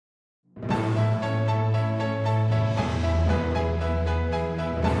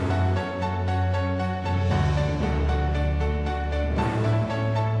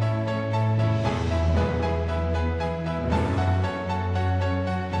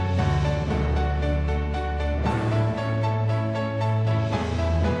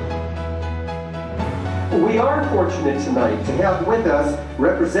We are fortunate tonight to have with us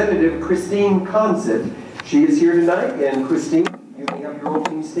Representative Kristin Conzet. She is here tonight, and Kristin, you may have your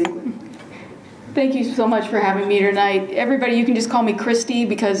opening statement. Thank you so much for having me tonight. Everybody, you can just call me Christy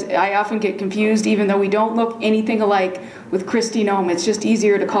because I often get confused, even though we don't look anything alike with Kristi Noem. It's just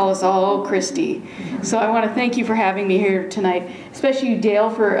easier to call us all Christy. So I want to thank you for having me here tonight, especially you,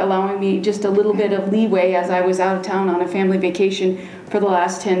 Dale, for allowing me just a little bit of leeway as I was out of town on a family vacation for the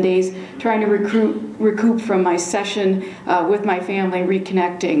last 10 days, trying to recoup from my session with my family,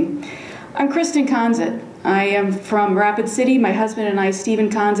 reconnecting. I'm Kristin Conzet. I am from Rapid City. My husband and I,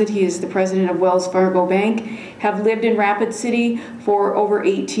 Stephen Conzet, he is the president of Wells Fargo Bank, have lived in Rapid City for over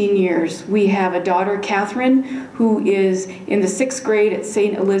 18 years. We have a daughter, Catherine, who is in the 6th grade at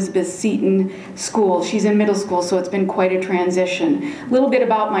St. Elizabeth Seton School. She's in middle school, so it's been quite a transition. A little bit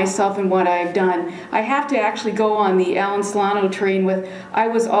about myself and what I've done. I have to actually go on the Alan Solano train with, I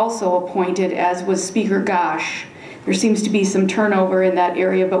was also appointed, as was Speaker Gosh. There seems to be some turnover in that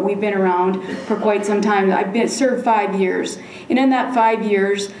area, but we've been around for quite some time. I've served 5 years, and in that 5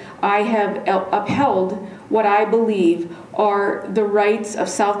 years, I have upheld what I believe are the rights of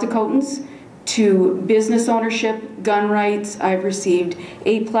South Dakotans to business ownership, gun rights. I've received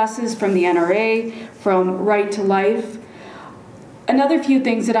A+ from the NRA, from Right to Life. Another few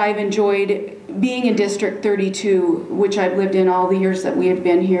things that I've enjoyed being in District 32, which I've lived in all the years that we have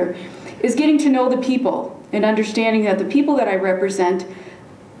been here, is getting to know the people and understanding that the people that I represent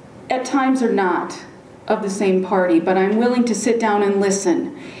at times are not of the same party, but I'm willing to sit down and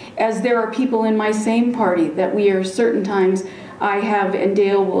listen, as there are people in my same party that we are certain times, I have, and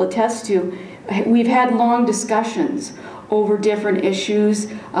Dale will attest to, we've had long discussions over different issues,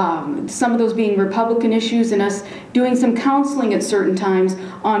 some of those being Republican issues, and us doing some counseling at certain times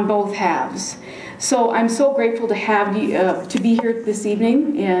on both halves. So I'm so grateful to have you, to be here this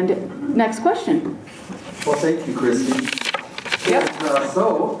evening. And next question. Well, thank you, Kristin. Yep.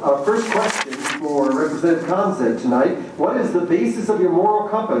 So, first question for Representative Conzet tonight. What is the basis of your moral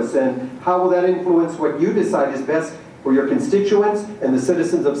compass, and how will that influence what you decide is best for your constituents and the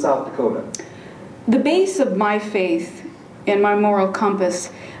citizens of South Dakota? The base of my faith and my moral compass,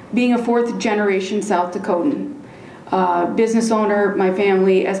 being a 4th generation South Dakotan, business owner, my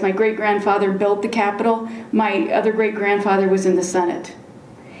family, as my great-grandfather built the Capitol, my other great-grandfather was in the Senate.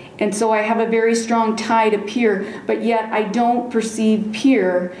 And so I have a very strong tie to Pierre, but yet I don't perceive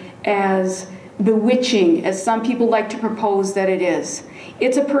Pierre as bewitching, as some people like to propose that it is.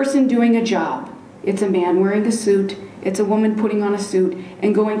 It's a person doing a job. It's a man wearing a suit. It's a woman putting on a suit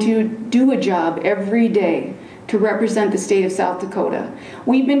and going to do a job every day to represent the state of South Dakota.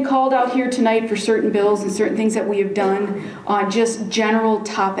 We've been called out here tonight for certain bills and certain things that we have done on just general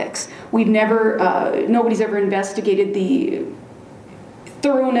topics. We've never, nobody's ever investigated the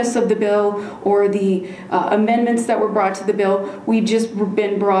thoroughness of the bill or the amendments that were brought to the bill. We've just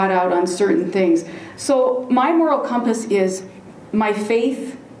been brought out on certain things. So my moral compass is my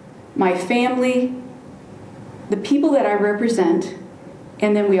faith, my family, the people that I represent,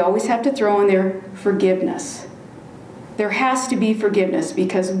 and then we always have to throw in there forgiveness. There has to be forgiveness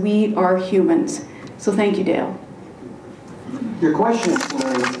because we are humans. So thank you, Dale. Your question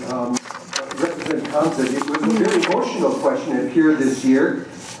tonight, Representative Conzet, it was a very emotional question that appeared this year.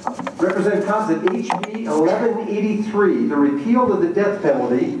 Representative Conzet, HB 1183, the repeal of the death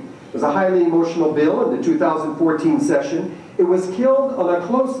penalty, was a highly emotional bill in the 2014 session. It was killed on a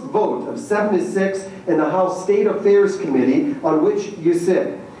close vote of 7-6 in the House State Affairs Committee, on which you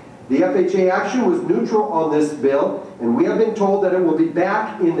sit. The FHA action was neutral on this bill, and we have been told that it will be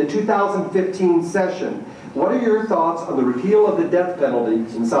back in the 2015 session. What are your thoughts on the repeal of the death penalty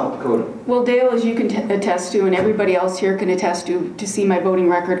in South Dakota? Well, Dale, as you can attest to, and everybody else here can attest to see my voting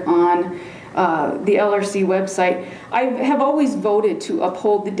record on the LRC website, I have always voted to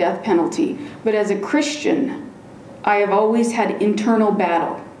uphold the death penalty. But as a Christian, I have always had internal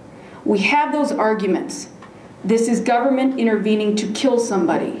battle. We have those arguments. This is government intervening to kill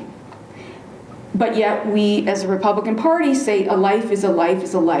somebody. But yet we, as a Republican Party, say a life is a life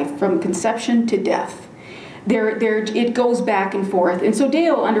is a life, from conception to death. It goes back and forth. And so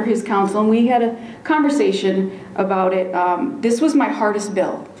Dale, under his counsel, and we had a conversation about it, this was my hardest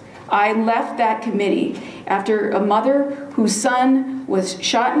bill. I left that committee after a mother whose son was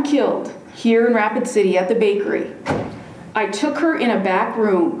shot and killed here in Rapid City at the bakery. I took her in a back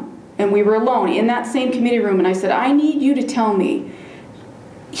room, and we were alone in that same committee room, and I said, I need you to tell me,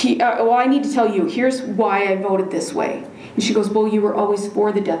 I need to tell you, here's why I voted this way. And she goes, well, you were always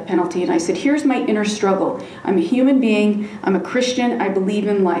for the death penalty. And I said, here's my inner struggle. I'm a human being. I'm a Christian. I believe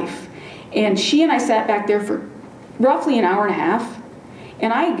in life. And she and I sat back there for roughly an hour and a half.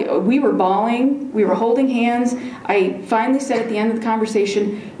 And we were bawling, we were holding hands. I finally said at the end of the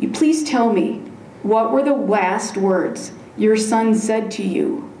conversation, "You please tell me, what were the last words your son said to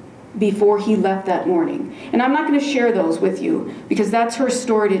you before he left that morning?" And I'm not going to share those with you because that's her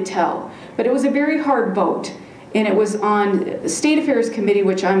story to tell. But it was a very hard vote. And it was on the State Affairs Committee,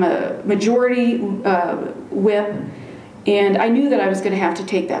 which I'm a majority whip. And I knew that I was going to have to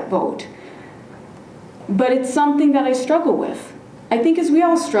take that vote. But it's something that I struggle with. I think as we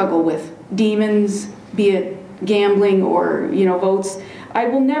all struggle with demons, be it gambling or, votes, I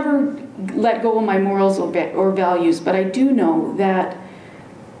will never let go of my morals or values, but I do know that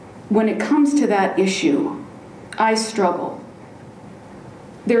when it comes to that issue, I struggle.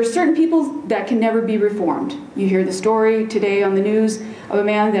 There are certain people that can never be reformed. You hear the story today on the news of a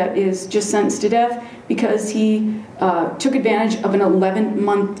man that is just sentenced to death because he took advantage of an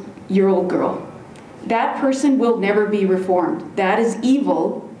 11-month-old girl. That person will never be reformed. That is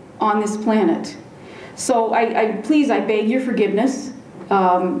evil on this planet. So please, I beg your forgiveness.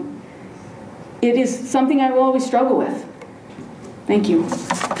 It is something I will always struggle with. Thank you.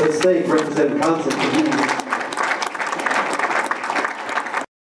 Let's thank Representative Conzet for being